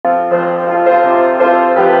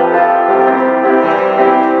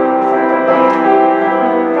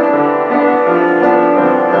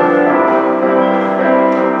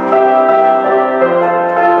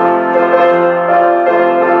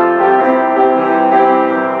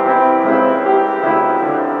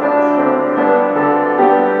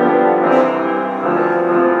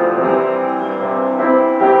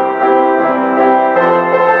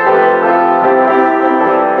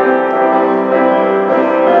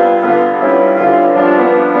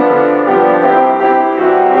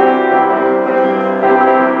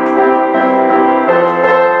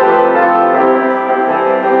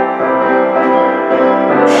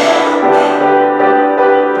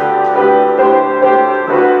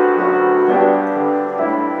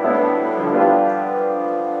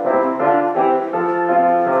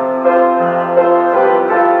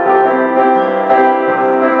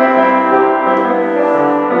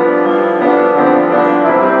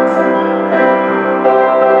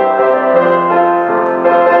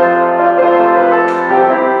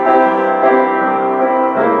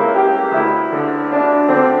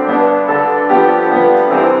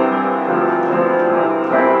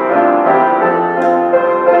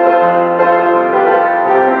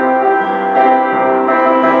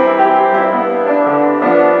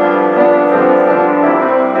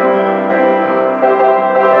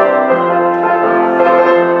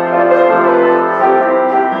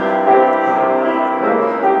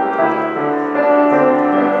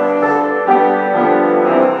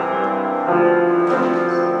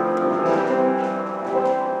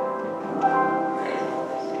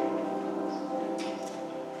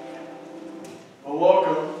Well,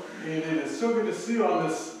 welcome, and it is so good to see you on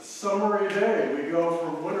this summery day. We go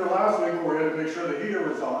from winter last week where we had to make sure the heater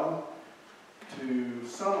was on to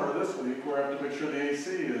summer this week where we have to make sure the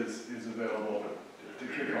AC is available to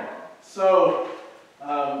kick on. So,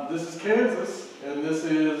 this is Kansas, and this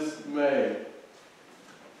is May.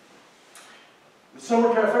 The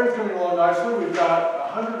summer cafe is coming along nicely. We've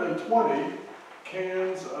got 120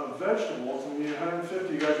 cans of vegetables, and we need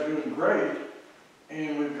 150. You guys are doing great.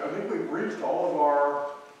 And I think we've reached all of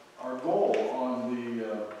our goal on the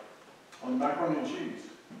macaroni and cheese.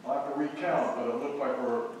 I'll have to recount, but it looked like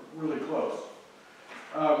we're really close.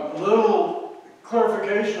 A little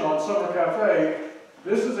clarification on Summer Cafe.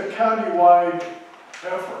 This is a county-wide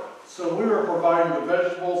effort. So we are providing the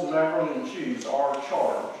vegetables and macaroni and cheese, our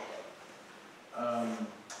charge.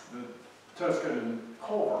 The Tuscan and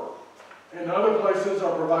Culver. And other places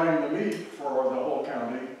are providing the meat for the whole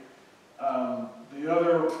county.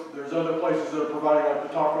 There's other places that are providing like the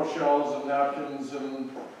taco shells and napkins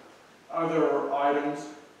and other items.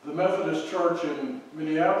 The Methodist Church in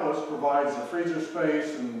Minneapolis provides a freezer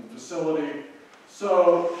space and facility.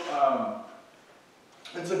 So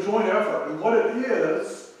it's a joint effort. And what it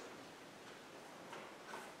is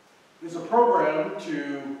a program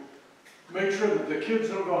to make sure that the kids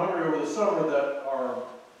don't go hungry over the summer that are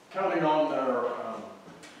counting on their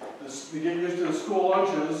they get used to the school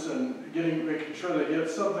lunches and making sure they get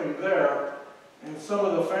something there. And some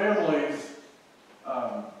of the families,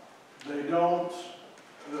 they don't,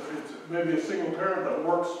 it's maybe a single parent that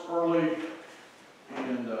works early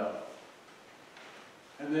and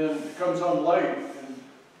then comes home late. And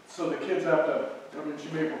so the kids have to, I mean, she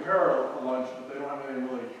may prepare a lunch, but they don't have anything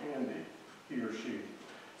really handy, he or she.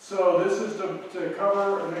 So this is to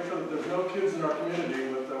cover and make sure that there's no kids in our community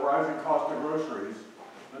with the rising cost of groceries.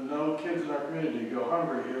 And no kids in our community go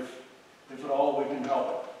hungry if at all we can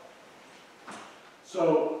help it.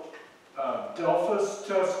 So, Delphus,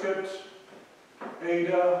 Tuscan,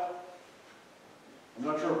 Ada, I'm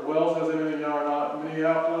not sure if Wells has anything now or not,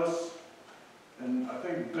 Minneapolis, and I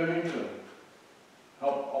think Bennington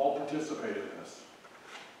help all participate in this.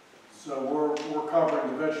 So we're covering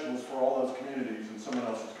the vegetables for all those communities and someone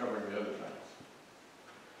else is covering the other things.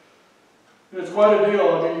 It's quite a deal. I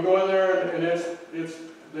mean, you go in there and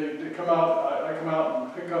they come out, I come out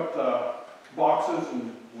and pick up the boxes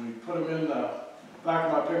and we put them in the back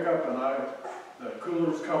of my pickup and the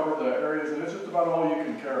coolers cover the areas and it's just about all you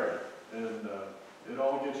can carry. And it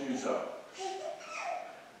all gets used up.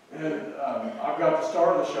 And I've got the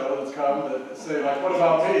star of the show that's come that say like, what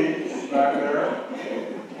about me back there?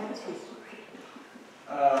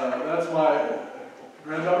 That's my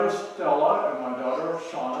granddaughter Stella and my daughter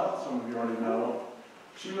Shauna, some of you already know.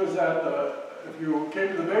 She was at if you came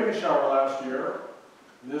to the baby shower last year,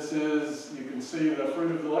 this is, you can see the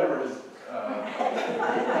fruit of the labor is, I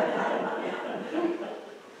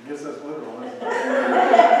guess that's literal, isn't it?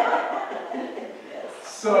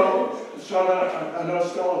 So, Shauna, I know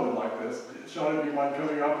Stella would like this. Shauna, do you mind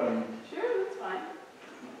coming up and... Sure, that's fine.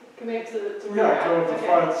 Coming up to yeah, come up to the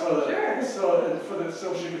front so that, sure.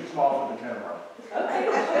 So she can smile for the camera. Okay,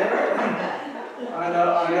 sure. I know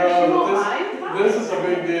this is a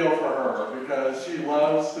big deal for her because she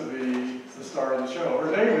loves to be the star of the show. Her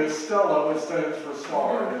name is Stella, which stands for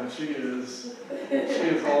star, and she is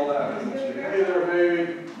all that, isn't she? Hey there,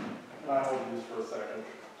 baby. I hold you just for a second.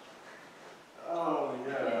 Oh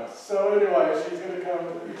yeah. So anyway, she's gonna come.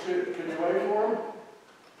 Can you wait for her?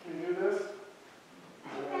 Can you do this?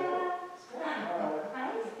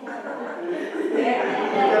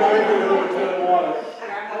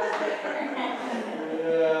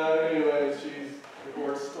 Anyway, she's, of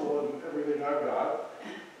course, stolen everything I've got,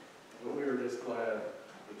 but we were just glad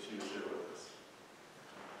that she was here with us.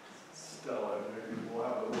 Stella, maybe we'll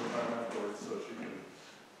have a little time afterwards so she can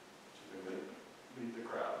beat the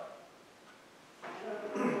crowd.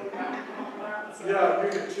 Yeah,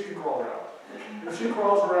 she can crawl around. If she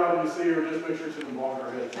crawls around and you see her, just make sure she doesn't bonk her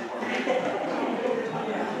head too hard.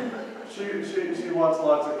 She wants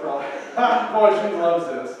lots of crawling. Boy, she loves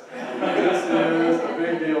this. This is a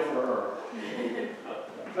big deal for her.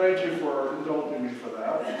 Thank you for indulging me for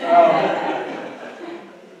that.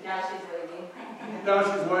 Now she's waving. Now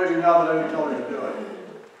she's waving now that I didn't tell her to do it.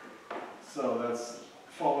 So that's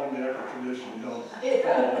following the Ecker tradition. You don't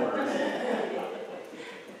follow orders.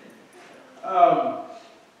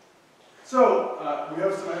 We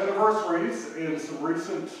have some anniversaries and some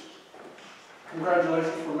recent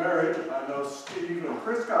congratulations for marriage. I know Steve and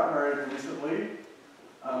Chris got married recently.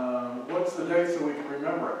 What's the date so we can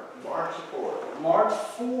remember it? March 4th. March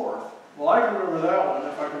 4th. Well, I can remember that one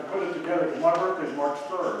if I can put it together because my birthday is March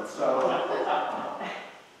 3rd.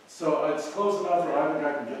 So it's close enough that I think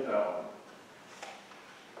I can get that one.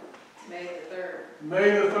 May the 3rd. May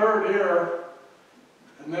the 3rd here,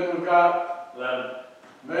 and then we've got 11.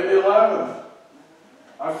 May the 11th.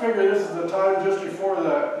 I figure this is the time just before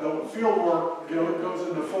the field work, goes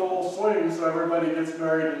into full swing, so everybody gets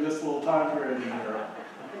married in this little time period in here.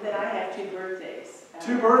 And then I have 2 birthdays.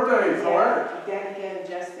 2 birthdays, all right. Danica and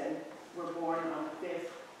Justin were born on the 5th.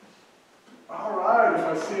 All right, if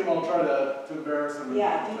I see him, I'll try to embarrass him.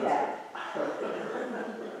 Yeah, do that.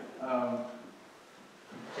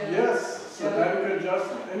 Yes, so Danica and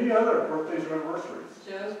Justin. Any other birthdays or anniversaries?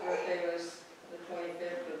 Joe's birthday was the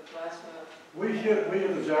 25th of last month. We hit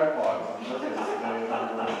the jackpot on birthdays today and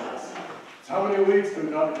anniversaries. So how many weeks do we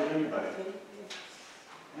not get anybody?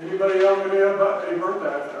 Anybody else have a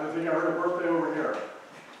birthday? I think I heard a birthday over here.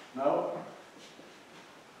 No?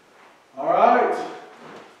 All right.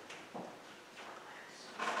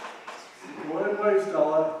 Go ahead and wait,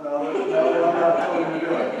 Stella. Now that I'm not telling you to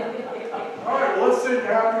do it. All right, well, let's sing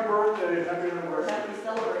happy birthday, happy anniversary. Happy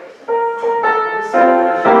celebration. Happy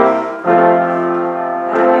celebrations.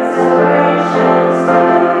 Happy celebrations to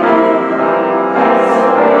you. Happy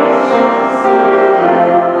celebrations to you.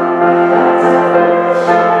 Happy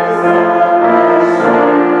celebrations,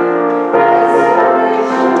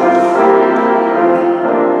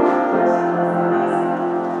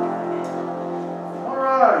 All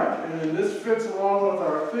right, and this fits along with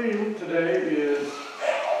our theme today is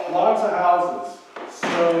lots of houses.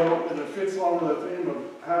 So, and it fits along with the theme of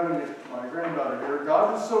having my granddaughter here.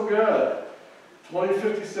 God is so good.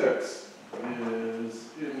 2056 is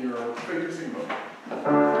in your figure sing book.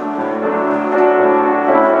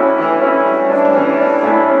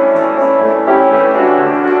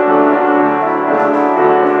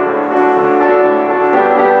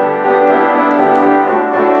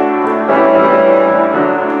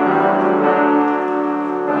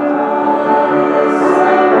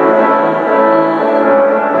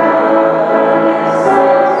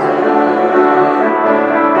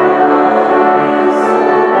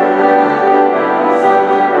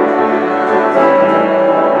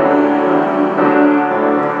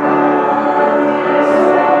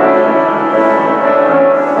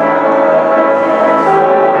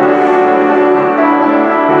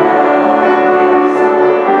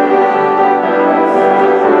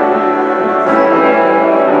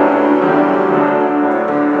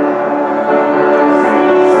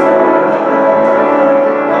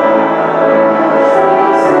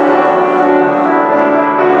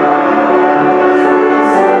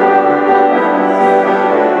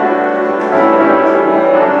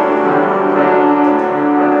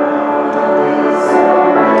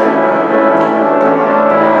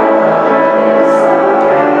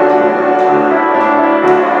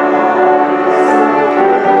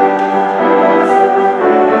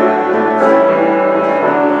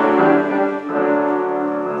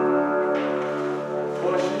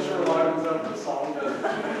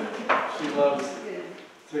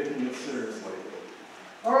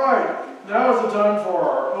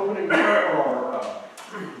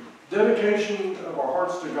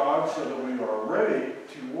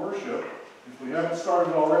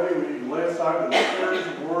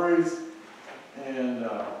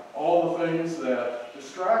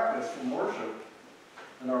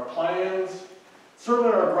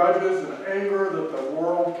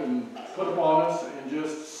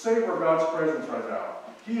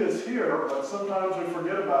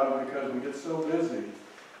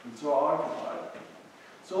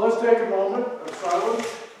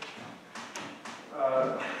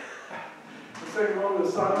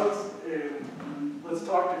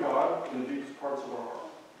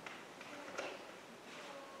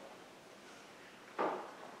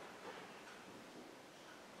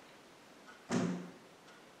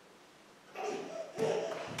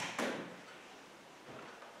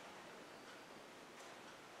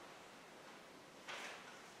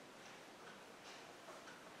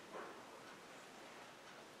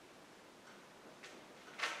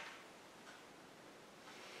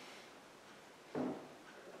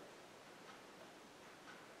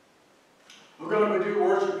 We're going to do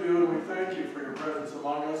worship you, and we thank you for your presence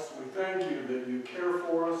among us. We thank you that you care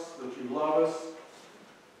for us, that you love us,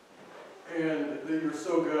 and that you're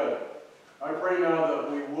so good. I pray now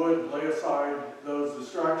that we would lay aside those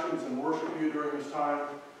distractions and worship you during this time.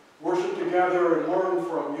 Worship together and learn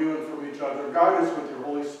from you and from each other. Guide us with your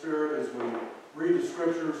Holy Spirit as we read the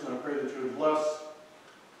Scriptures, and I pray that you would bless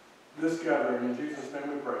this gathering. In Jesus' name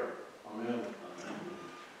we pray. Amen.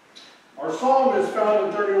 Our psalm is found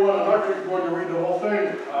in 31. I'm not going to read the whole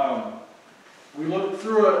thing. We looked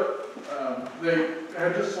through it.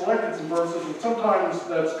 had just selected some verses, and sometimes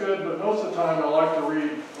that's good, but most of the time I like to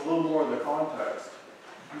read a little more of the context.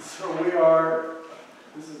 And so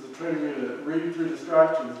this is a training me to read through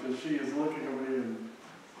distractions, because she is looking at me and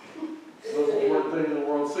the most important thing in the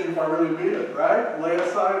world, see if I really mean it, right? Lay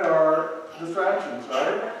aside our distractions,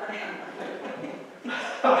 right?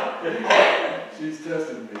 She's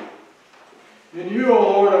testing me. In you, O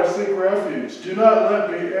Lord, I seek refuge. Do not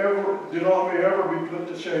let me ever be put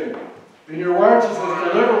to shame. In your righteousness,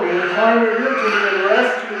 deliver me, incline your ear to me, and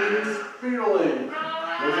rescue me speedily.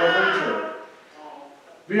 There's our preacher.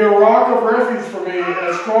 Be a rock of refuge for me, and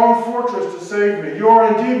a strong fortress to save me. You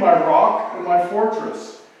are indeed my rock and my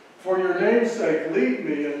fortress. For your name's sake, lead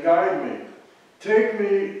me and guide me. Take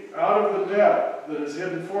me out of the net that is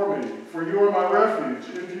hidden for me. For you are my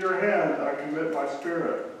refuge. Into your hand I commit my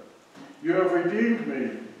spirit. You have redeemed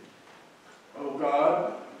me, O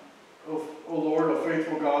God, O Lord, O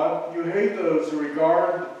faithful God. You hate those who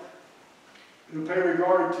pay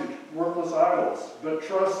regard to worthless idols, but I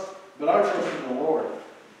trust in the Lord.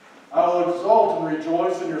 I will exult and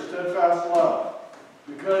rejoice in your steadfast love,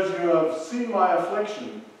 because you have seen my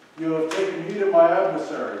affliction. You have taken heed of my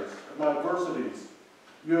adversaries, of my adversities.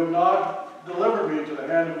 You have not delivered me into the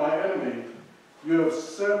hand of my enemy. You have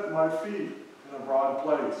set my feet in a broad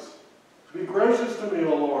place. Be gracious to me,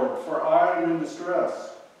 O Lord, for I am in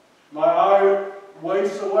distress. My eye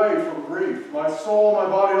wastes away from grief. My soul, my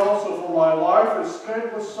body also, for my life is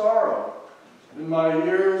spent with sorrow, and my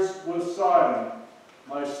years with sighing.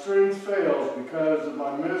 My strength fails because of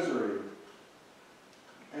my misery,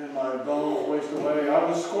 and my bones waste away. I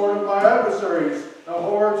am the scorn of my adversaries, a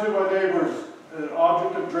horror to my neighbors, an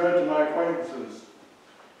object of dread to my acquaintances.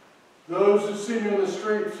 Those who see me in the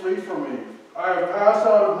street flee from me. I have passed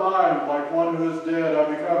out of mind like one who is dead. I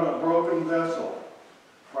become a broken vessel.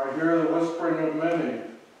 I hear the whispering of many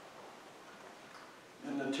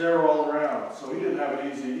and the terror all around. So he didn't have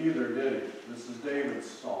it easy either, did he? This is David's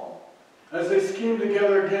psalm. As they scheme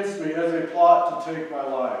together against me, as they plot to take my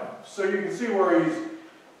life. So you can see where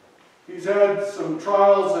he's had some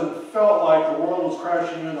trials and felt like the world was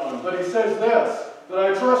crashing in on him. But he says this, that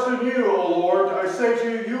I trust in you, O Lord. I say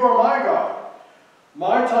to you, you are my God.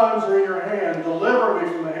 My times are in your hand. Deliver me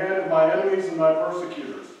from the hand of my enemies and my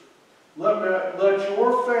persecutors. Let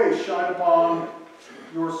your face shine upon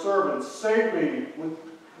your servants. Save me with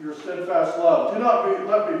your steadfast love. Do not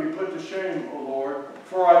let me be put to shame, O Lord,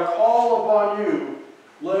 for I call upon you.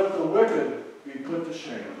 Let the wicked be put to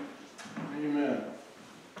shame. Amen.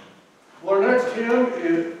 Well, our next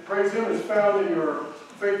hymn, praise hymn, is found in your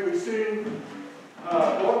Faith We Sing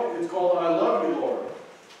book. It's called I Love You, Lord.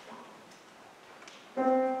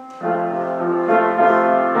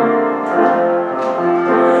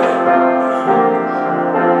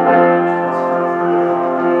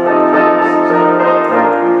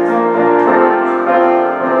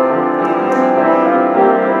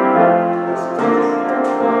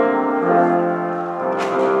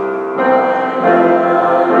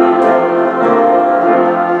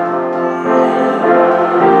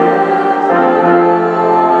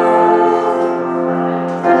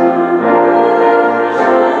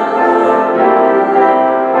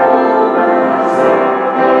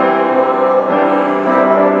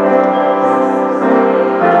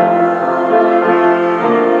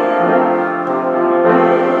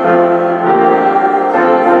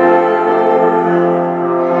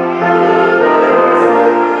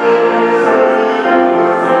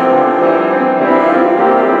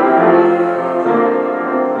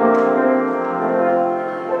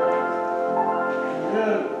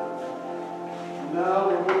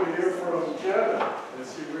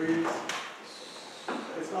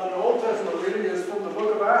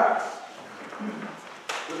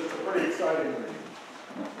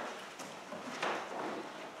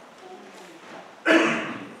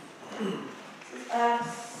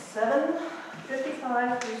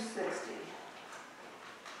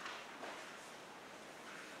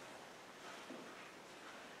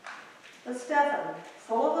 But Stephen,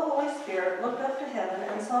 full of the Holy Spirit, looked up to heaven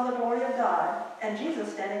and saw the glory of God, and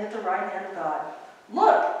Jesus standing at the right hand of God.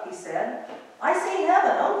 "Look," he said, "I see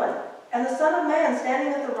heaven open, and the Son of Man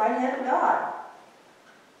standing at the right hand of God."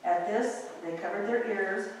 At this, they covered their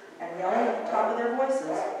ears, and yelling at the top of their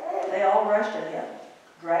voices, they all rushed at him,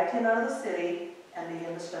 dragged him out of the city, and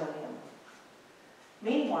began to stone him.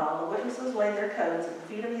 Meanwhile, the witnesses laid their coats at the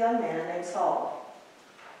feet of a young man named Saul.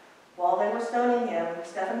 While they were stoning him,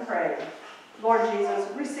 Stephen prayed, "Lord Jesus,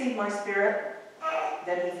 receive my spirit."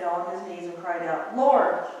 Then he fell on his knees and cried out,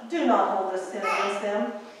 "Lord, do not hold this sin against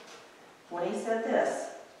them." When he said this,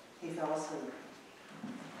 he fell asleep.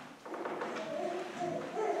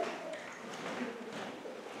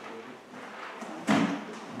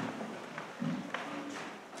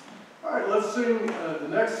 All right, let's sing the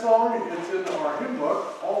next song. It's in our hymn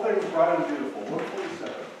book, All Things Bright and Beautiful,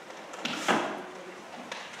 147.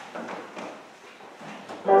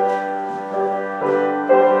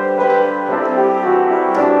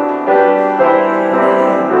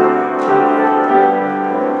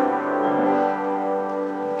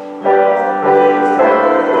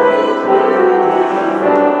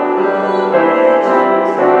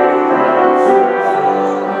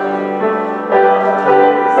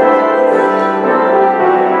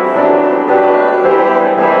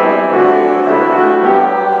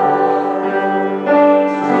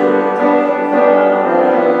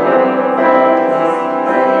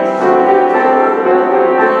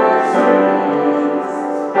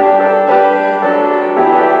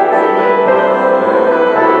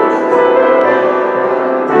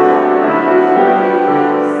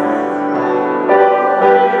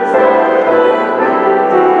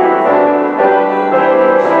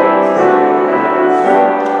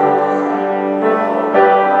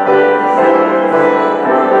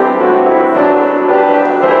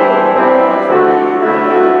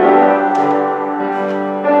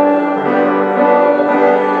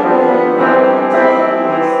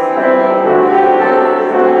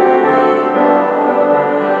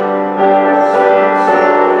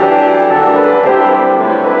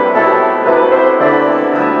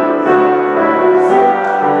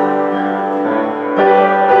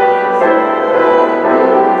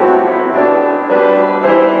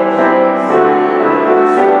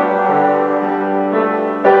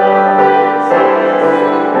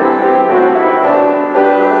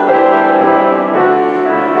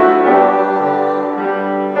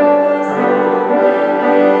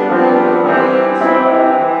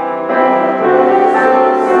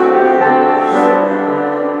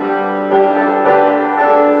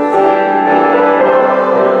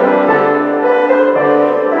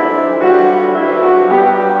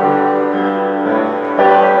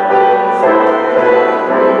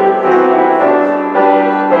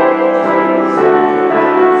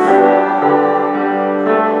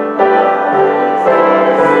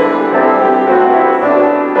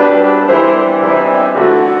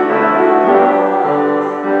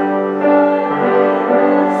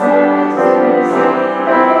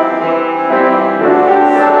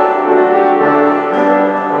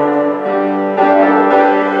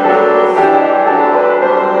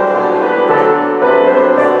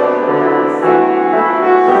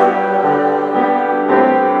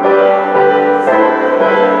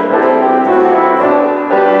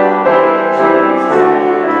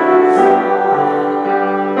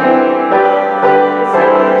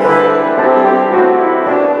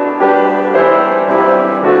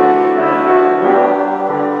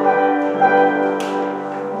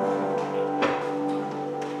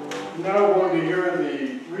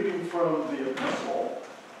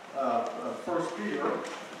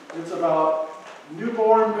 It's about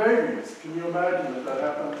newborn babies. Can you imagine that that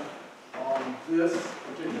happened on this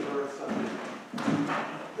particular Sunday?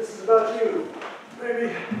 This is about you,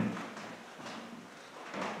 baby.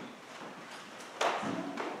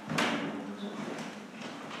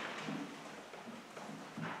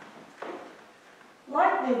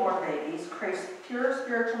 Like newborn babies, crave pure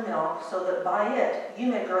spiritual milk so that by it you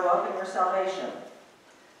may grow up in your salvation.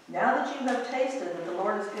 Now that you have tasted that the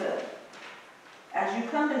Lord is good, as you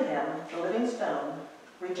come to him, the living stone,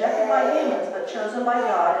 rejected by humans but chosen by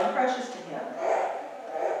God and precious to him,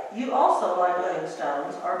 you also, like living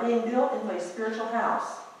stones, are being built into a spiritual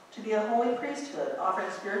house, to be a holy priesthood,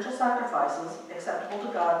 offering spiritual sacrifices acceptable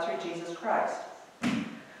to God through Jesus Christ.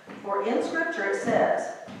 For in Scripture it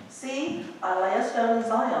says, "See, I lay a stone in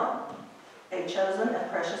Zion, a chosen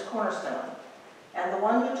and precious cornerstone, and the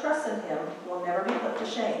one who trusts in him will never be put to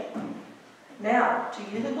shame." Now, to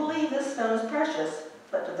you who believe this stone is precious,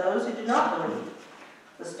 but to those who do not believe,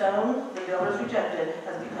 the stone the builders rejected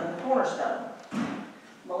has become the cornerstone,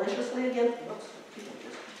 maliciously against,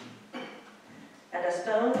 and a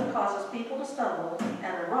stone that causes people to stumble,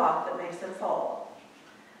 and a rock that makes them fall.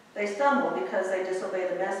 They stumble because they disobey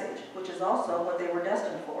the message, which is also what they were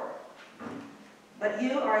destined for. But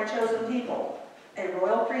you are a chosen people, a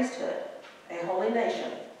royal priesthood, a holy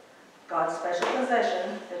nation, God's special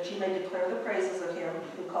possession, that you may declare the praises of him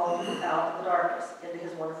who called you out of the darkness into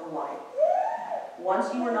his wonderful light.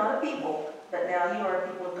 Once you were not a people, but now you are a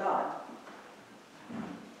people of God.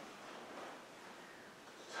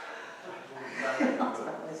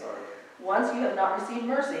 Once you have not received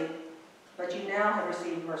mercy, but you now have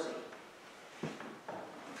received mercy.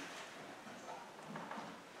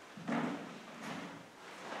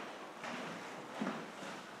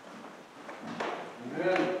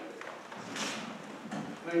 Amen.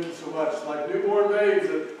 Thank you so much. Like newborn babes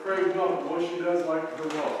that crave milk, boy, she does like her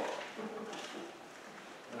milk.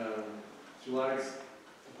 She likes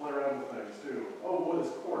to play around with things too. Oh boy,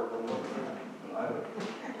 this cord.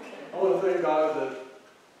 I want to thank God that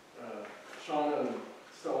Shauna and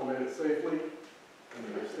Stella made it safely,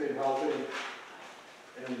 and they stayed healthy,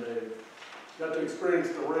 and they got to experience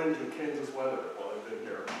the range of Kansas weather while they've been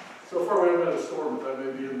here. So far we haven't had a storm, but that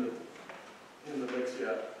may be in the mix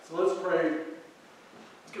yet. So let's pray.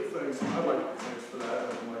 Let's give thanks. I'd like to give thanks for that.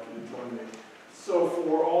 I'd like you to join me. So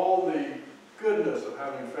for all the goodness of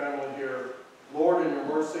having family here, Lord, in your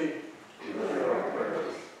mercy, hear our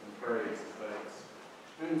prayers and praise and thanks.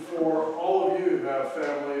 And for all of you who have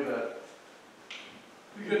family that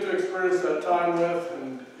you get to experience that time with,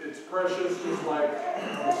 and it's precious, just like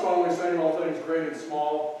the song we sang, all things great and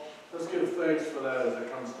small. Let's give thanks for that as it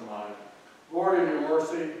comes to mind. Lord, in your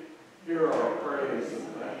mercy, hear our praise and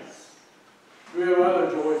thanks. Do we have other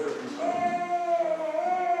joys or concerns?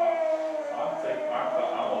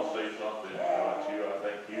 I want to say something about you. I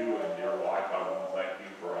thank you and your wife. I want to thank you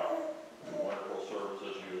for the wonderful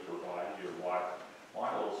services you have provided. Your wife, my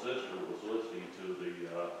little sister, was listening to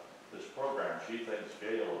this program. She thinks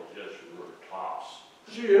Gail just tops.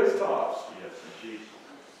 She is tops. Yes, and she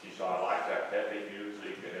said, I like that peppy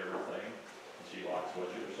music and everything. And she likes what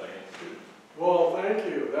you're saying too. Well, thank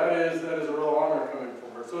you. That is a real honor coming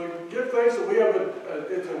from her. So give thanks that we have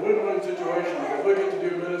it's a win-win situation because we get to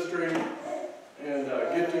do ministry and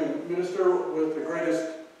get to minister with the greatest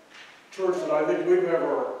church that I think we've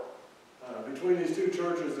ever, between these two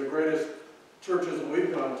churches, the greatest churches that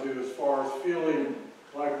we've gone to as far as feeling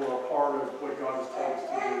like we're a part of what God has told us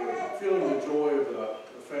to do and feeling the joy of the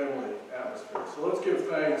family atmosphere. So let's give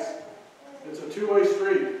thanks. It's a two-way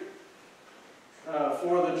street.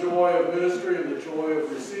 For the joy of ministry and the joy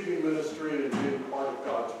of receiving ministry and being part of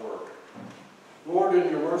God's work. Lord, in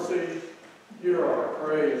your mercy, hear our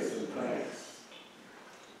praise and thanks.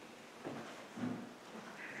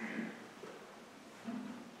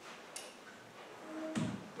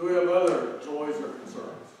 Do we have other joys or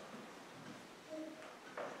concerns?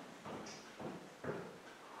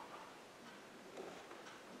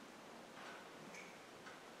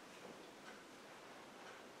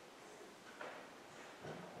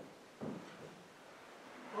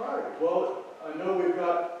 Well, I know we've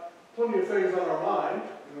got plenty of things on our mind,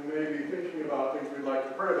 and we may be thinking about things we'd like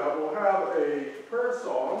to pray about. We'll have a prayer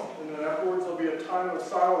song, and then afterwards there'll be a time of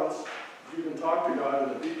silence. You can talk to God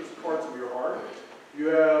in the deepest parts of your heart. If you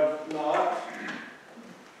have not,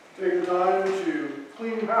 take the time to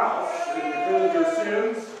clean house and repent of your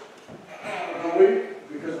sins of the week,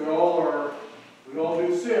 because we all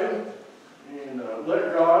do sin, and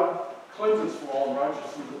let God cleanse us from all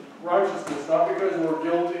righteousness, not because we're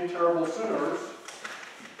guilty, terrible sinners,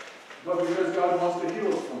 but because God wants to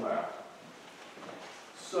heal us from that.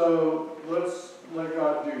 So let's let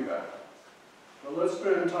God do that. But let's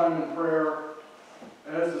spend time in prayer.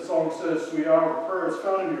 As the song says, Sweet Hour of Prayer is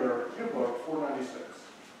found in your hymn book, 496.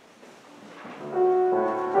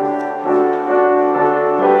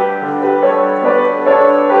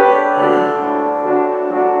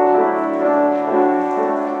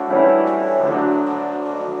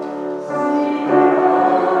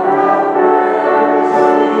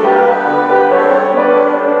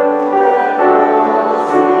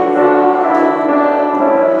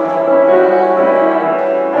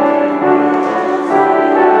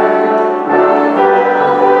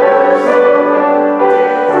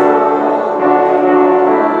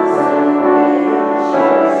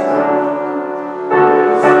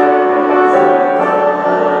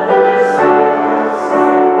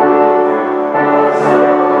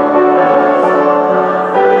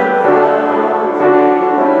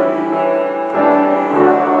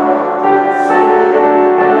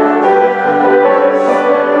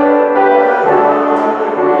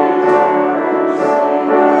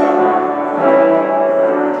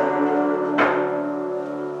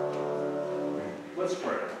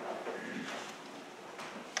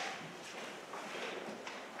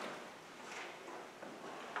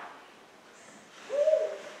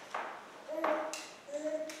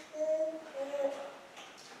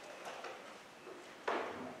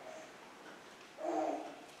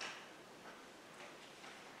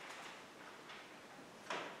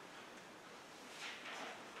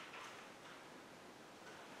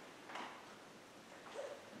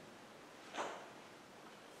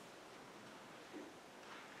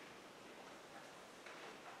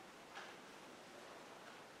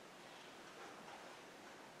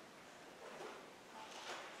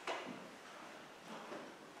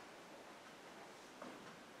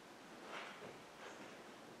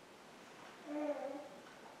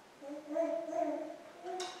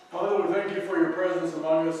 for your presence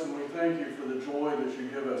among us, and we thank you for the joy that you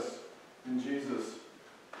give us in Jesus.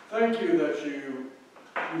 Thank you that you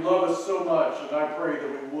love us so much, and I pray that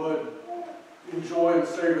we would enjoy and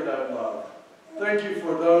savor that love. Thank you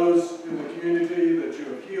for those in the community that you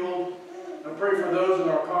have healed. I pray for those in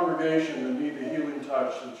our congregation that need the healing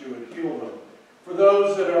touch, that you would heal them. For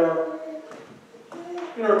those that are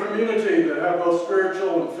in our community that have both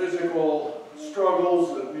spiritual and physical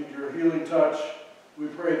struggles that need your healing touch, we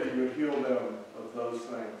pray that you would heal them of those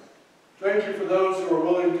things. Thank you for those who are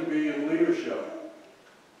willing to be in leadership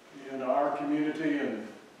in our community and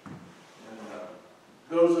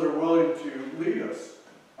those that are willing to lead us.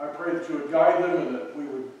 I pray that you would guide them and that we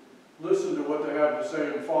would listen to what they have to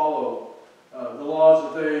say and follow the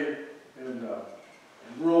laws that they and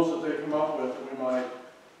rules that they come up with, that we might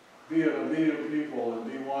be an obedient people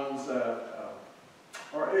and be ones that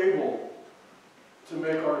are able to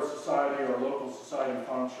make our society, our local society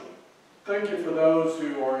function. Thank you for those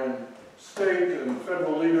who are in state and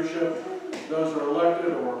federal leadership, those who are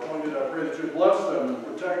elected or appointed. I pray that you bless them and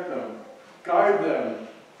protect them, guide them.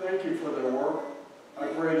 Thank you for their work. I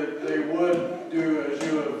pray that they would do as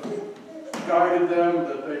you have guided them,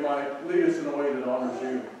 that they might lead us in a way that honors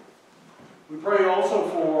you. We pray also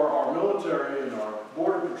for our military and our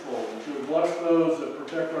border patrol, that you would bless those that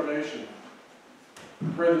protect our nation. We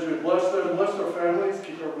pray that you would bless them, bless their families,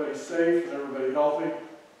 keep everybody safe and everybody healthy.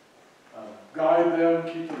 Guide them,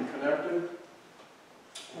 keep them connected.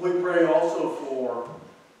 We pray also for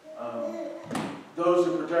those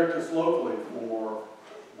who protect us locally, for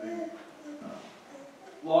the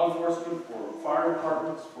law enforcement, for fire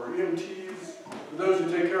departments, for EMTs, for those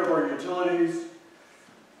who take care of our utilities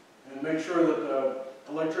and make sure that the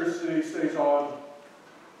electricity stays on.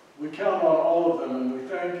 We count on all of them, and we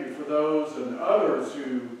thank you for those and others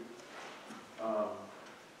who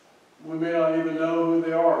we may not even know who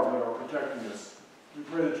they are that are protecting us. We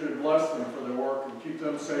pray that you would bless them for their work and keep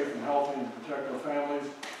them safe and healthy and protect our families.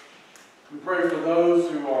 We pray for those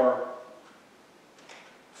who are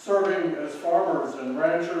serving as farmers and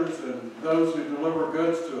ranchers and those who deliver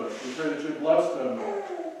goods to us. We pray that you bless them,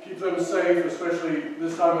 keep them safe, especially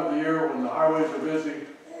this time of the year when the highways are busy,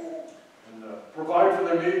 and provide for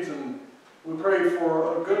their needs. And we pray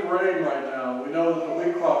for a good rain right now. We know that the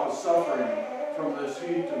wheat crop is suffering from this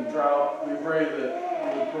heat and drought. We pray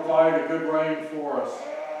that you would provide a good rain for us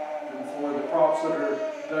and for the crops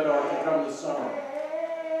that are to come this summer.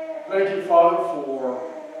 Thank you, Father, for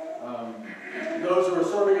those who are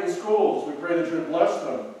serving in schools. We pray that you would bless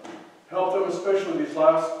them. Help them, especially these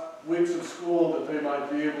last weeks of school, that they might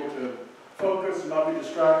be able to focus and not be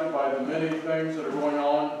distracted by the many things that are going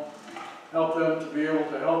on. Help them to be able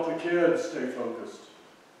to help the kids stay focused.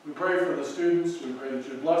 We pray for the students. We pray that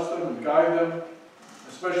you bless them and guide them,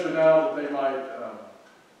 especially now that they might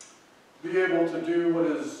be able to do what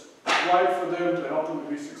is right for them, to help them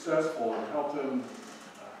to be successful and help them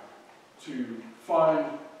to find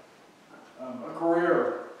a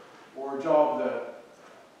career or a job that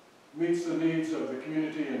meets the needs of the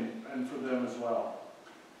community and for them as well.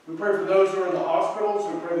 We pray for those who are in the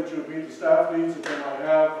hospitals. We pray that you would meet the staff needs that they might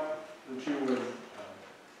have, that you would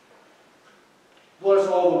bless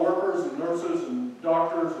all the workers and nurses and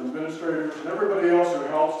doctors and administrators and everybody else who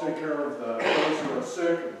helps take care of those who are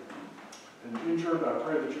sick and injured. I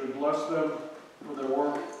pray that you would bless them for their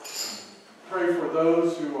work. Pray for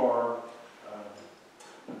those who are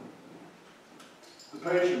the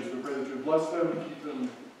patients. We pray that you would bless them and keep them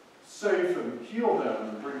safe and heal them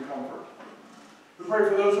and bring comfort. We pray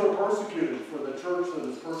for those who are persecuted, for the church that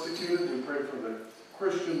is persecuted. We pray for the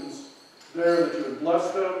Christians there, that you would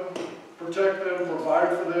bless them, protect them,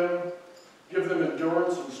 provide for them, give them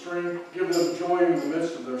endurance and strength, give them joy in the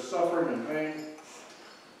midst of their suffering and pain.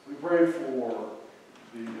 We pray for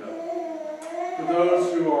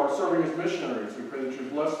those who are serving as missionaries. We pray that you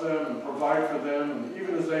bless them and provide for them, and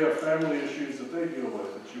even as they have family issues that they deal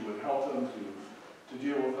with, that you would help them to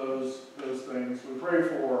deal with those things. We pray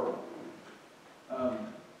for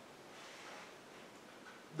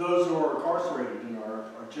those who are incarcerated in our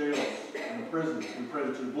jails and prisons. We pray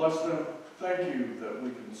that you bless them. Thank you that we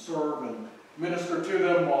can serve and minister to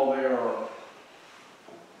them while they are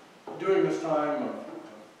doing this time of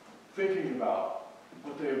thinking about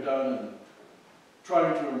what they have done and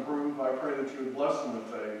trying to improve. I pray that you would bless them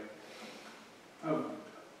if they have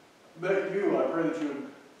met you. I pray that you would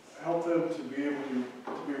help them to be able to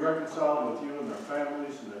be reconciled with you and their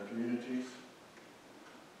families and their communities.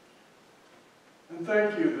 And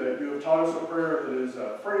thank you that you have taught us a prayer that is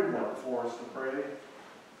a framework for us to pray.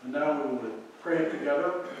 And now we will pray it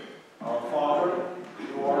together. Our Father,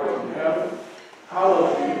 who art in heaven,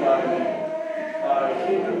 hallowed be thy name. Thy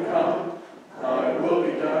kingdom come,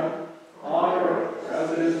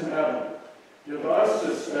 Give us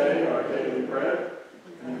this day our daily bread,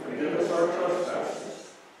 and forgive us our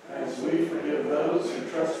trespasses, as we forgive those who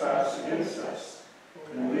trespass against us.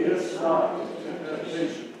 And lead us not into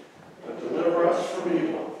temptation, but deliver us from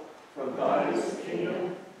evil. For thine is the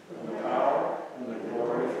kingdom, and the power, and the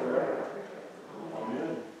glory forever.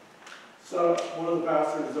 Amen. So, one of the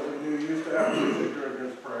pastors that we knew used to have music during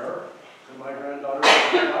his prayer, and my granddaughter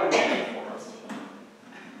provided it for us.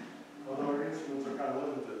 Although her instruments are kind of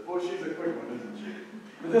limited. Well, she's a quick one, isn't she?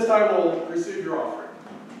 But this time we'll receive your offering.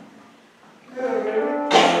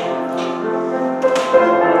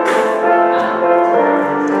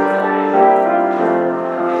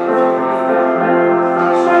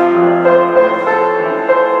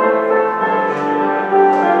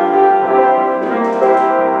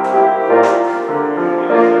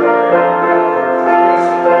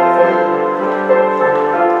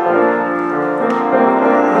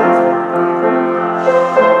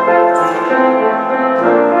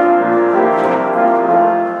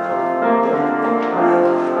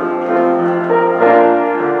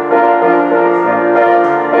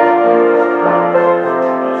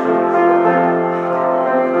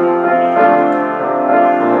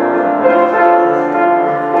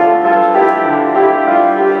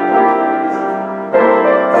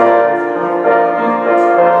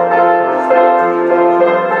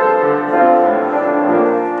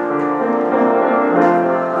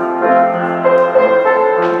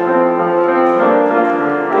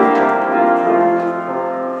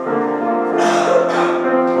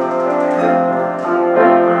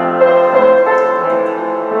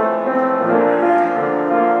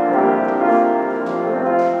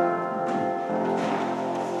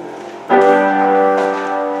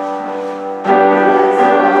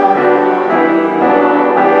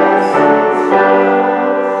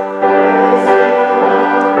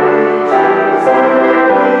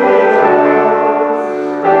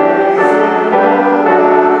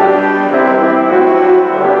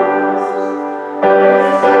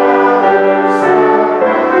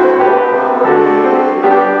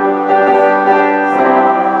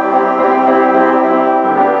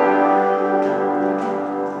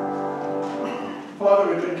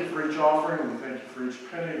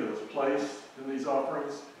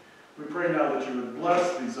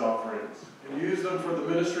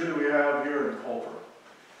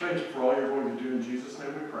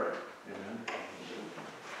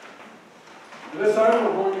 This time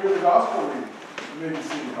we're going to hear the gospel reading. You may be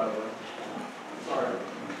seated, by the way. Sorry.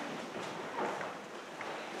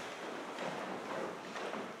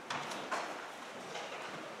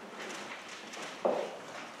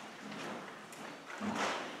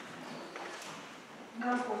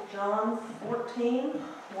 Gospel of John 14,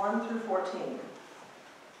 1 through 14.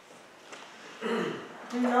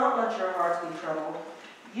 Do not let your hearts be troubled.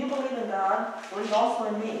 You believe in God, believe also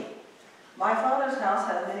in me. My Father's house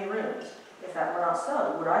has many rooms. If that were not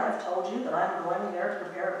so, would I have told you that I am going there to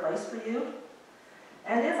prepare a place for you?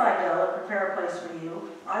 And if I go and prepare a place for you,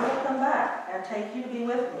 I will come back and take you to be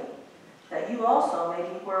with me, that you also may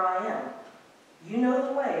be where I am. You know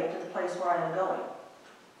the way to the place where I am going.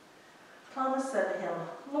 Thomas said to him,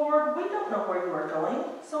 Lord, we don't know where you are going,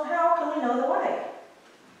 so how can we know the way?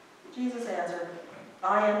 Jesus answered,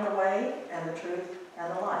 I am the way and the truth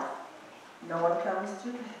and the life. No one comes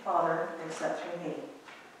to the Father except through me.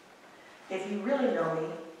 If you really know me,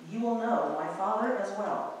 you will know my Father as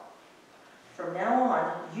well. From now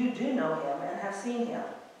on, you do know him and have seen him.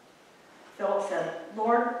 Philip said,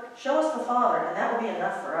 Lord, show us the Father, and that will be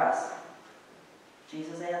enough for us.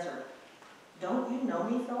 Jesus answered, Don't you know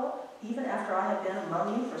me, Philip, even after I have been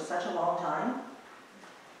among you for such a long time?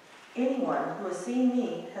 Anyone who has seen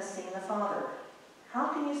me has seen the Father.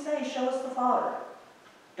 How can you say, show us the Father?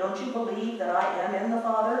 Don't you believe that I am in the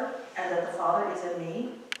Father, and that the Father is in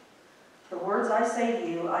me? The words I say to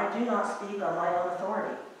you, I do not speak on my own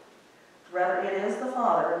authority. Rather, it is the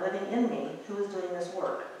Father living in me who is doing this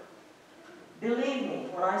work. Believe me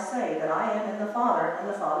when I say that I am in the Father, and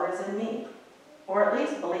the Father is in me. Or at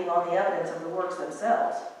least believe on the evidence of the works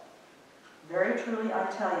themselves. Very truly I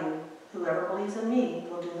tell you, whoever believes in me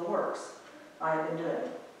will do the works I have been doing,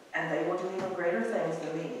 and they will do even greater things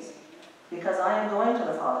than these, because I am going to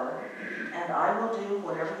the Father, and I will do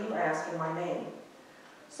whatever you ask in my name,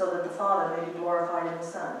 so that the Father may be glorified in the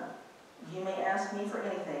Son. You may ask me for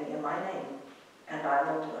anything in my name, and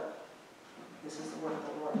I will do it. This is the word of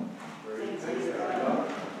the Lord. Thank you, God.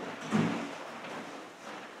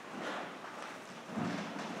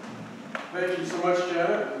 Thank you so much,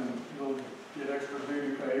 Janet, and you'll get extra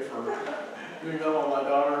duty pay for doing that while my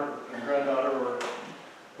daughter and granddaughter, or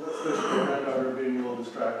especially my granddaughter, being able to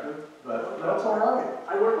little distracted, but that's all right.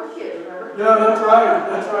 I work with kids, remember? Yeah, that's right,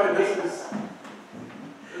 that's right. This is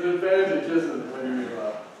an advantage, isn't it, when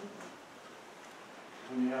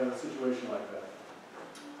you have a situation like that.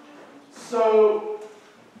 So,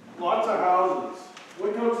 lots of houses.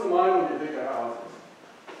 What comes to mind when you think of houses?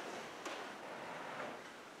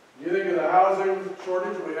 You think of the housing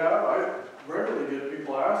shortage we have? I regularly get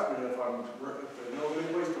people ask me if there's no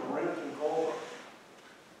good place to rent in Colma.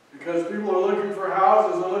 Because people are looking for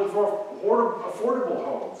houses, they're looking for affordable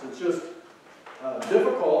homes. It's just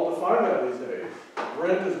difficult to find that these days.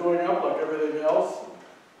 Rent is going up like everything else.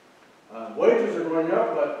 Wages are going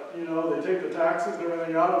up, but they take the taxes and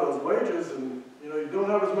everything out of those wages, and you don't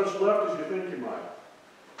have as much left as you think you might.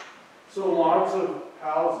 So lots of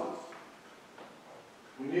houses.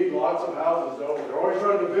 We need lots of houses, don't we? They're always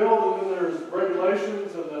trying to build, and then there's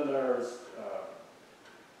regulations, and then there's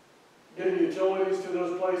getting utilities to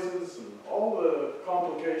those places, and all the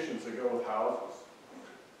complications that go with houses.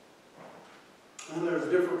 And there's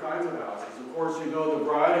different kinds of houses. Of course, the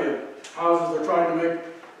variety of houses they're trying to make.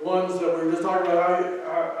 Ones that we were just talking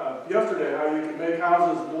about yesterday, how you can make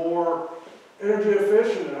houses more energy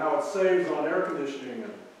efficient and how it saves on air conditioning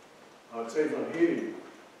and it saves on heating.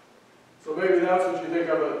 So maybe that's what you think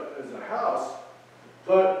of it as a house.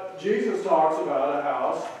 But Jesus talks about a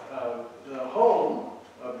house, the home,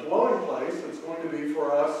 a dwelling place that's going to be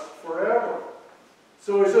for us forever.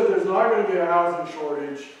 So he said there's not going to be a housing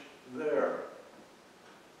shortage there.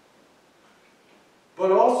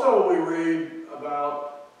 But also we read about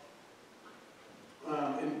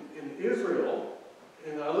in Israel,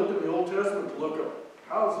 and I looked at the Old Testament to look up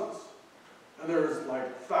houses, and there's like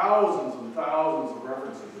thousands and thousands of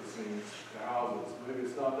references, it seems, to houses. Maybe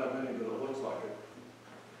it's not that many, but it looks like it.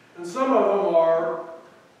 And some of them are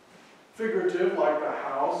figurative, like the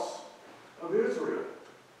house of Israel.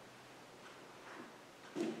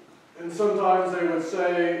 And sometimes they would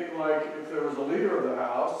say, like, if there was a leader of the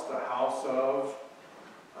house of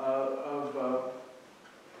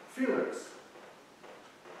Felix.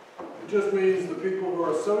 It just means the people who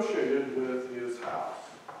are associated with his house.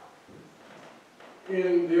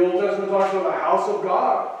 In the Old Testament, it talks about the house of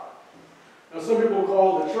God. Now, some people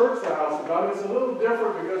call the church the house of God. It's a little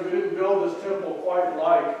different because we didn't build this temple quite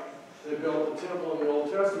like they built the temple in the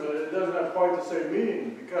Old Testament. It doesn't have quite the same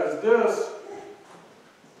meaning because this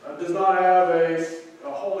does not have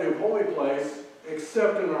a holy of holy place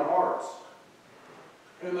except in our hearts.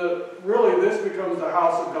 And really, this becomes the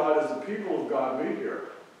house of God as the people of God meet here.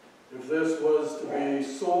 If this was to be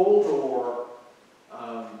sold or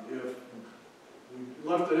if we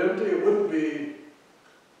left it empty, it wouldn't be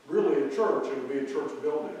really a church. It would be a church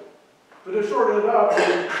building. But to shorten it up,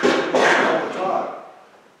 all the time,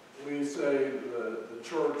 we say the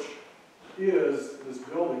church is this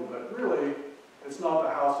building, but really, it's not the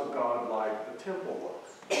house of God like the temple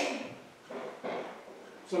was.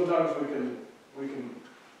 Sometimes we can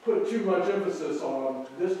put too much emphasis on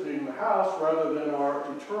this being the house rather than our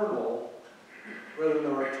eternal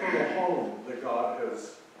home that God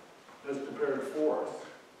has prepared for us.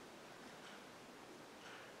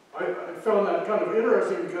 I found that kind of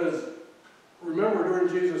interesting because remember during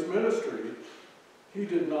Jesus' ministry, he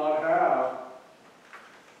did not have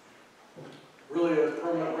really a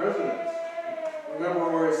permanent residence. Remember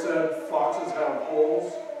where he said, foxes have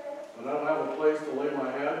holes, and I don't have a place to lay my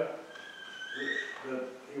head? That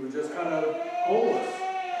he was just kind of homeless.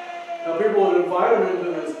 Now people would invite him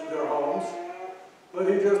into their homes, but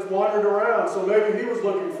he just wandered around. So maybe he was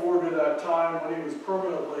looking forward to that time when he was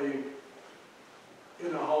permanently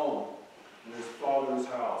in a home, in his Father's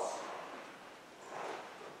house.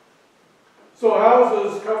 So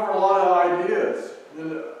houses cover a lot of ideas.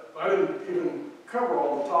 And I didn't even cover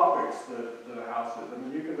all the topics that a house is. I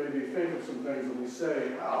mean, you can maybe think of some things when we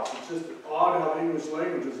say house. It's just odd how the English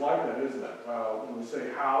language is like that, isn't it? When we say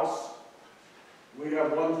house, we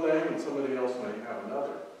have one thing and somebody else may have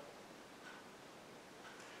another.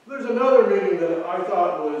 There's another meaning that I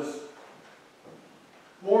thought was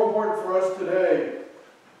more important for us today.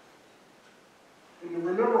 And you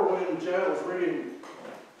remember when Janet was reading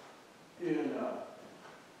in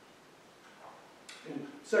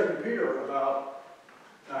 2 Peter about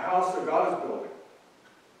the house that God is building.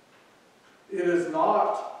 It is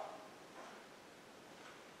not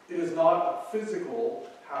a physical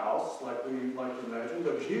house like we like to imagine,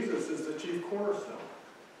 but Jesus is the chief cornerstone.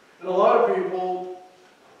 And a lot of people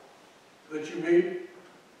that you meet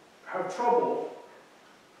have trouble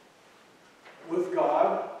with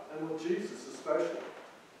God and with Jesus especially.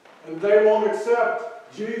 And they won't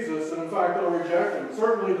accept Jesus, and in fact they'll reject him.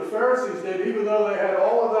 Certainly the Pharisees did, even though they had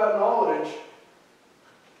all of that knowledge.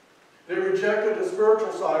 They rejected the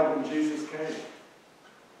spiritual side when Jesus came.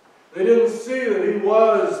 They didn't see that he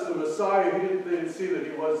was the Messiah. They didn't see that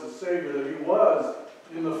he was the Savior, that he was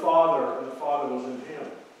in the Father, and the Father was in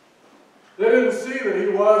him. They didn't see that he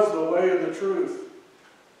was the way and the truth,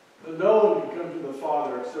 that no one could come to the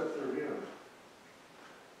Father except through him.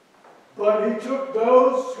 But he took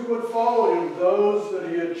those who would follow him, those that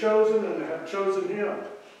he had chosen and had chosen him.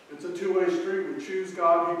 It's a two-way street. We choose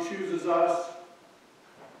God, he chooses us.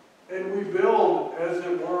 And we build, as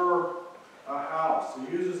it were, a house.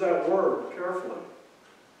 He uses that word carefully.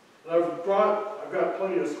 And I've got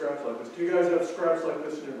plenty of scraps like this. Do you guys have scraps like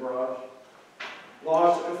this in your garage?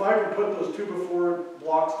 Lots. If I could put those 2x4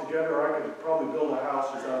 blocks together, I could probably build a house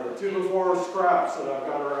just out of the 2x4 scraps that I've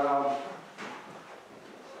got around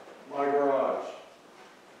my garage.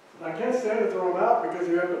 And I can't stand to throw them out because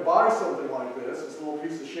you have to buy something like this little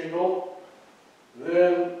piece of shingle,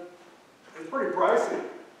 then it's pretty pricey.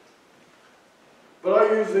 But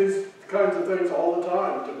I use these kinds of things all the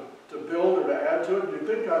time to build or to add to it. You'd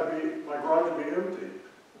think my garage would be empty.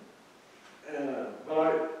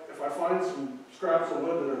 But if I find some scraps of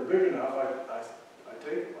wood that are big enough, I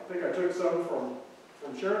think I took some from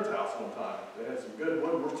Sharon's house one time. They had some good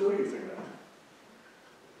wood. We're still using them.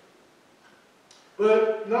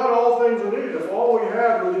 But not all things are needed. If all we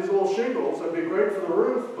had were these little shingles, that'd be great for the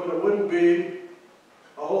roof, but it wouldn't be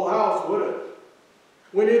a whole house, would it?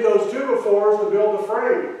 We need those 2x4s to build the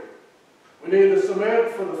frame. We need the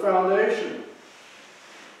cement for the foundation.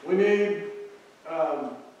 We need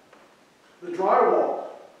the drywall.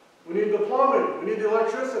 We need the plumbing. We need the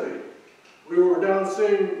electricity. We were down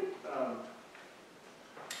seeing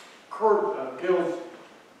Kurt, Gail's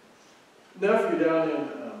nephew down in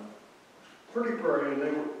Pretty Prairie, and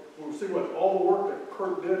we were seeing what all the work that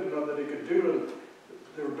Kurt did, that he could do, and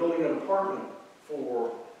they were building an apartment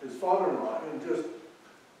for his father-in-law, and just,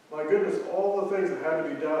 my goodness, all the things that had to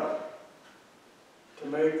be done to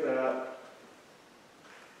make that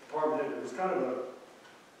apartment. It was kind of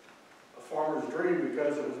a farmer's dream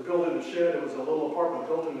because it was built in a shed. It was a little apartment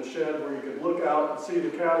built in a shed where you could look out and see the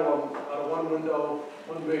cattle out of one window,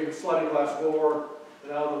 one big sliding glass door,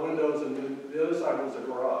 and out of the windows, and then the other side was a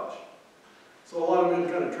garage. So a lot of men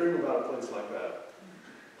kind of dream about a place like that.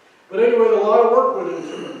 But anyway, a lot of work went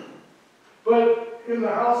into it. But in the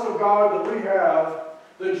house of God that we have,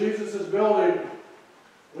 that Jesus is building,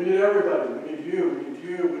 we need everybody. We need you, we need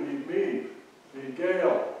you, we need me, we need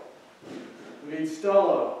Gail, we need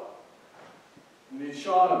Stella, we need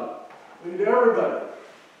Shauna, we need everybody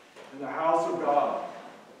in the house of God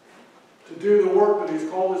to do the work that he's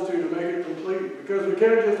called us to make it complete. Because we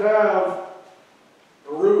can't just have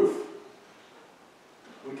a roof.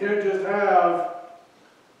 We can't just have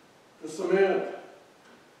the cement.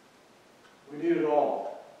 We need it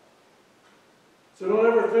all. So don't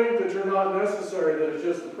ever think that you're not necessary, that it's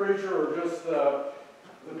just the preacher or just the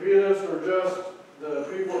pianist or just the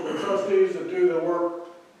people, the trustees that do the work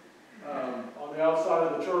on the outside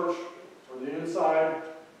of the church or the inside.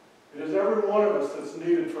 It is every one of us that's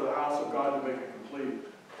needed for the house of God to make it complete.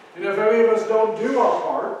 And if any of us don't do our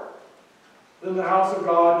part, then the house of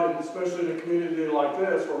God, and especially in a community like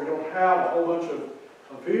this, where we don't have a whole bunch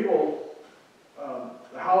of people,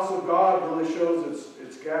 the house of God really shows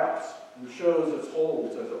its gaps and shows its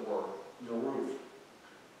holes, as it were, in the roof.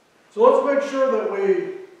 So let's make sure that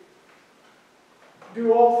we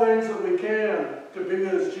do all things that we can to be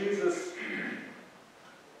as Jesus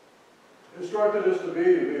instructed us to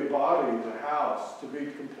be a body, a house, to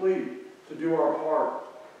be complete, to do our part,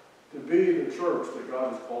 to be the church that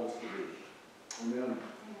God has called us to be. Amen.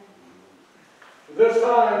 At this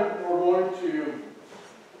time, we're going to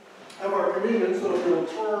have our communion, so if you'll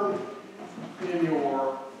turn in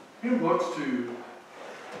your hymn books to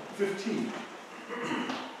 15.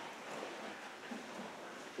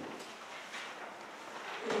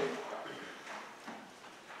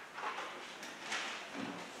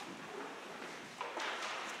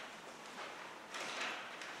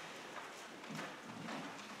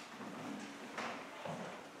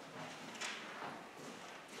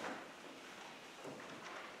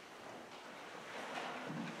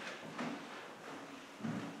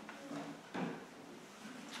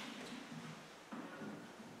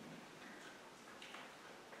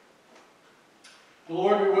 The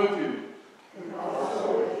Lord be with you. And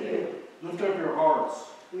also with you. Lift up your hearts.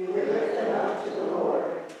 We lift them up to the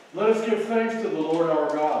Lord. Let us give thanks to the Lord our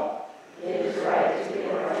God. It is right to give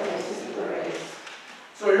our thanks and praise.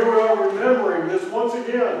 So here we are remembering this once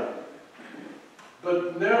again,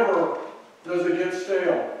 but never does it get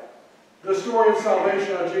stale. The story of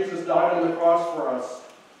salvation, how Jesus died on the cross for us,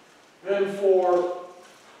 and for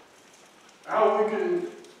how we can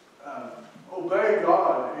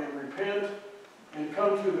repent and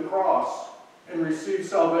come to the cross and receive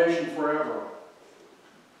salvation forever.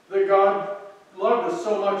 That God loved us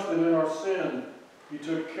so much that in our sin, He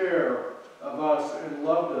took care of us and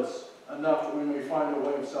loved us enough that we may find a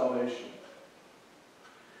way of salvation.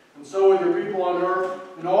 And so with your people on earth,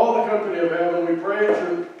 in all the company of heaven, we praise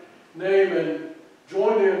your name and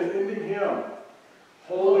join in ending hymn.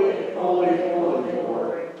 Holy, holy, holy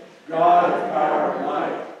Lord, God of power and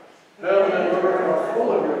might, heaven and earth are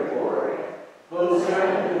full of your glory.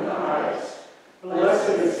 Hosanna in the highest.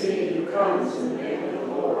 Blessed is he who comes in the name of the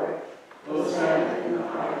Lord. Hosanna in the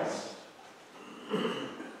highest.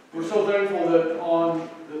 We're so thankful that on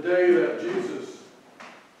the day that Jesus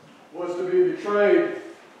was to be betrayed,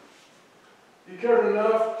 He cared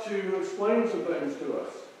enough to explain some things to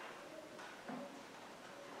us.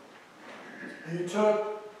 He took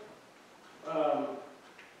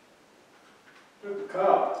the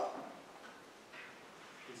cup.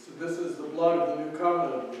 He said, "This is the blood of the new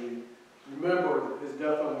covenant." We remember his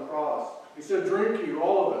death on the cross. He said, "Drink you,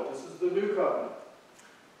 all of it. This is the new covenant."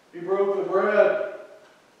 He broke the bread.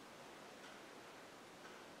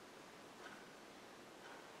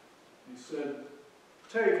 He said,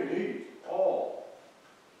 "Take and eat, all.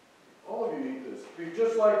 All of you eat this." Be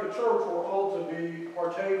just like the church, we're all to be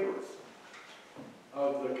partakers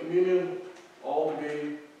of the communion, all to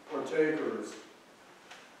be partakers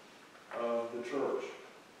of the church.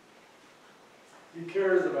 He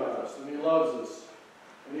cares about us and He loves us.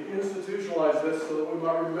 And He institutionalized this so that we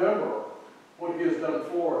might remember what He has done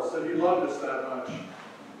for us, that He loved us that much.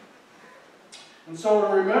 And so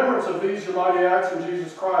in remembrance of these your mighty acts in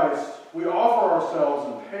Jesus Christ, we offer ourselves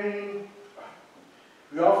in pain,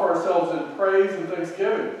 we offer ourselves in praise and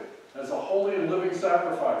thanksgiving as a holy and living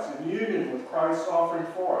sacrifice in union with Christ's offering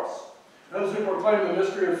for us. And as we proclaim the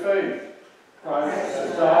mystery of faith, Christ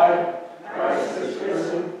has died, Christ has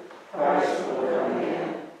risen, Christ will come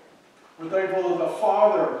again. We're thankful that the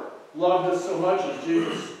Father loved us so much, as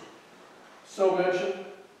Jesus so mentioned,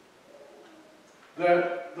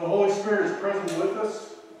 that the Holy Spirit is present with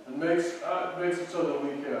us and makes it so that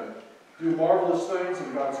we can do marvelous things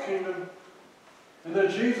in God's kingdom, and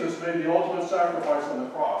that Jesus made the ultimate sacrifice on the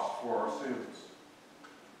cross for our sins.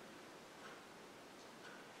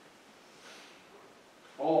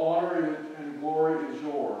 All honor and glory is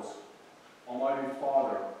yours, Almighty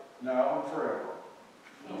Father, now and forever.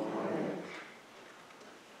 Amen.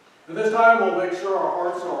 At this time, we'll make sure our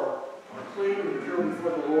hearts are clean and pure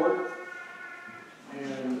before the Lord,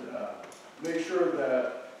 and make sure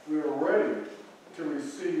that we are ready to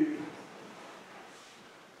receive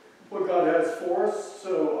what God has for us.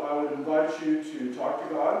 So I would invite you to talk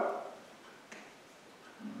to God.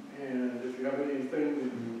 And if you have anything that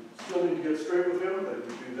you still need to get straight with Him, that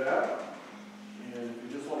you do that. And if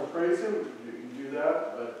you just want to praise Him, you can do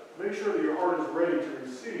that. But make sure that your heart is ready to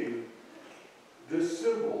receive this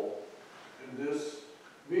symbol and this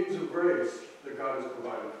means of grace that God has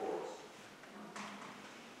provided for us.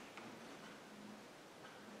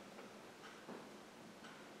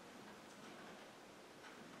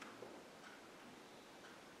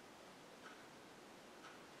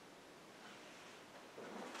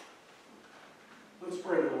 Let's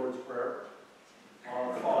pray the Lord's Prayer.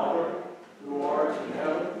 Our Father, who art in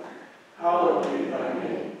heaven, hallowed be thy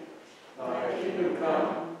name. Thy kingdom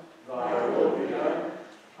come, thy will be done,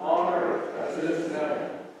 on earth as it is in heaven.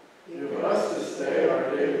 Give us this day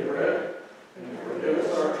our daily bread, and forgive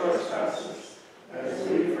us our trespasses, as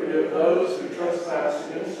we forgive those who trespass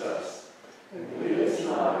against us. And lead us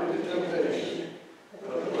not into temptation,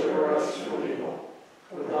 but deliver us from evil.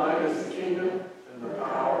 For thine is the kingdom, and the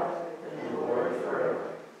power, and the glory forever.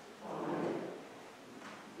 Amen.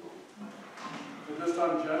 At this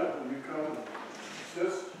time, Janet, will you come and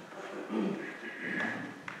assist?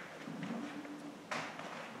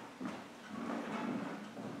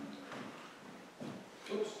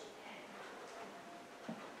 Oops.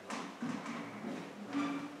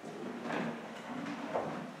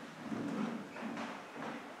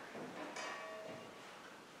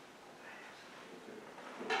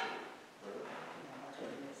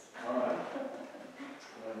 All right.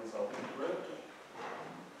 And so, bread.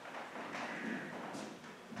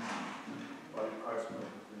 Body of Christ, for you.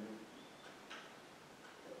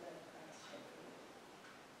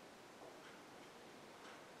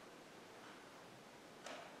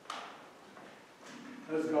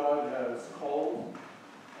 As God has called,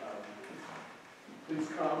 please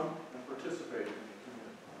come and participate in the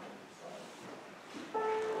communion.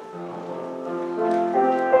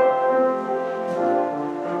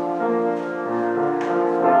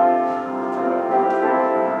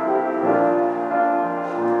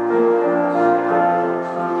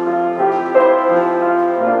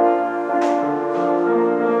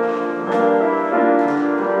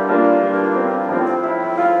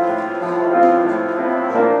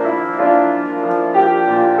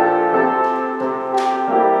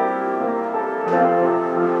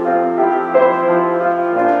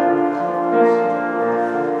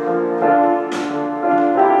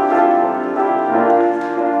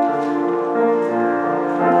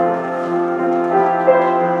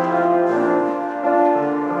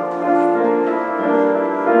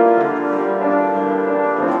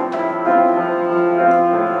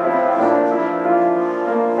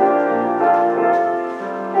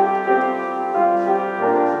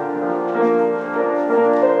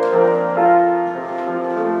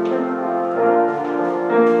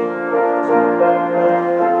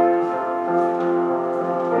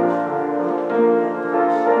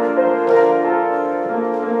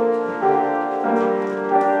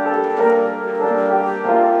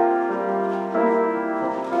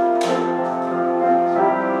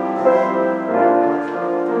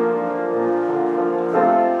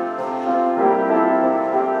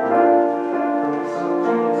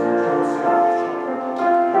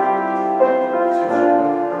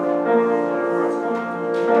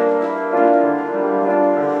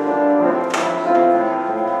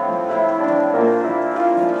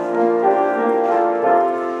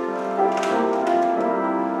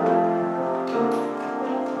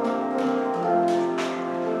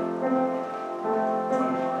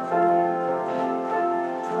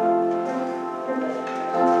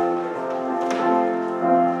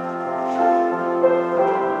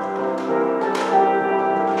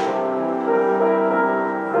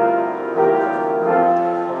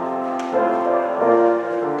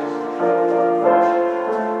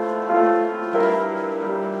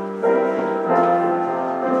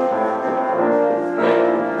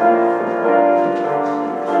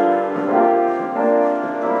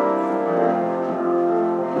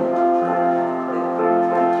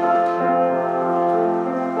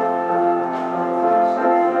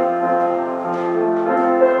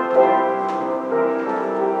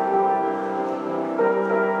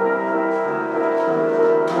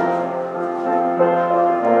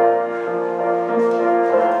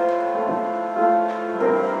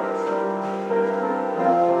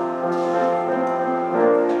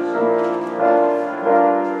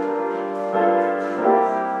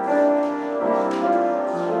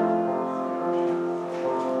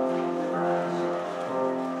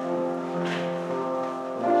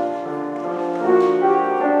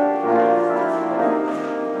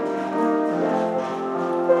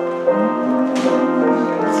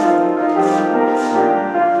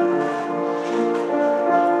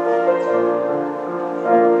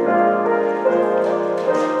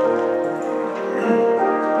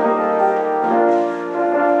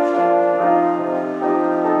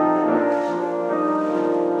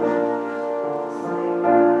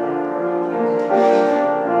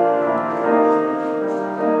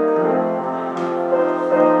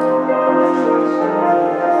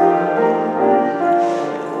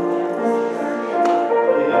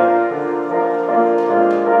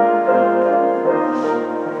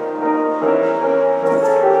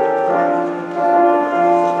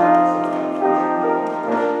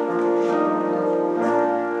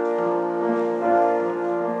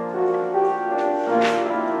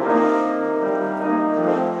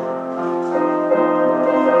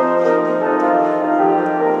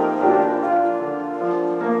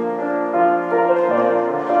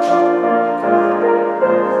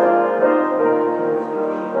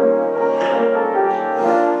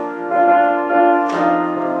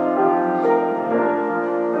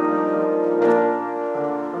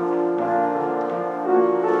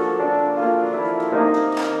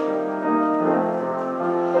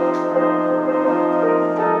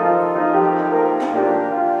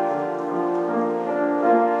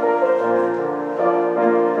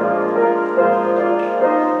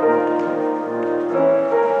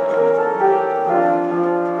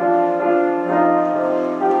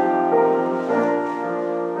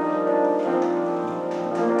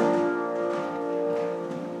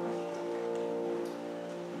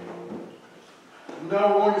 Now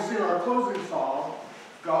we're going to sing our closing song,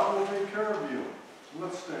 God Will Take Care of You.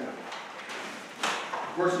 Let's stand.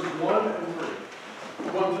 Verses 1 and 3.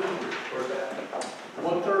 1 through 3. Where's that?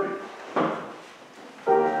 130.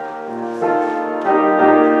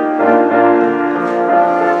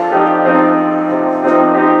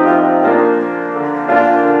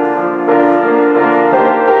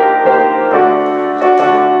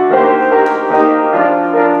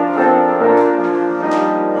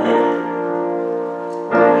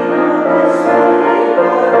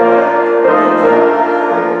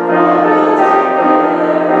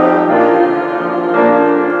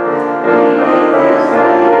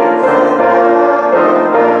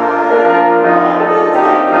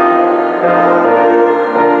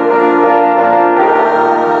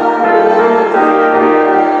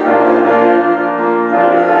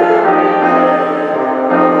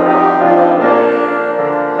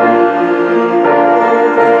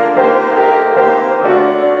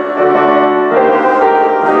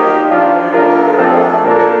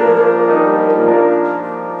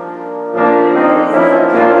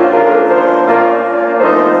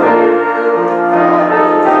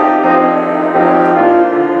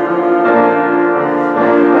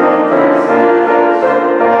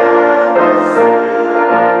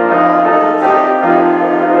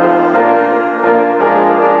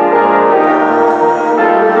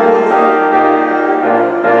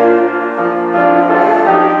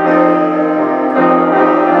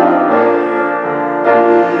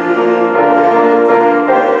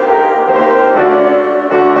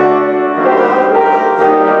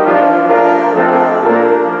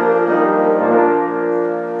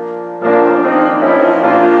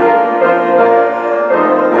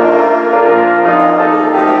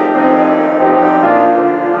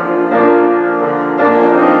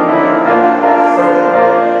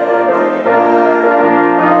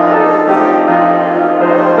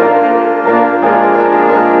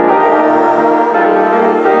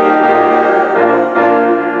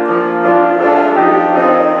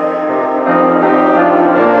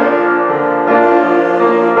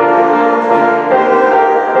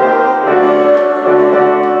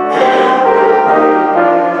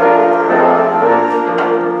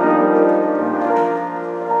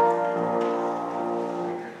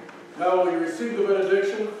 Now will you receive the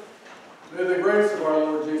benediction? May the grace of our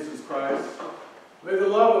Lord Jesus Christ, may the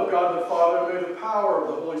love of God the Father, may the power of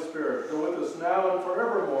the Holy Spirit go with us now and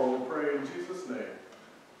forevermore, we pray in Jesus' name.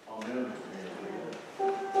 Amen.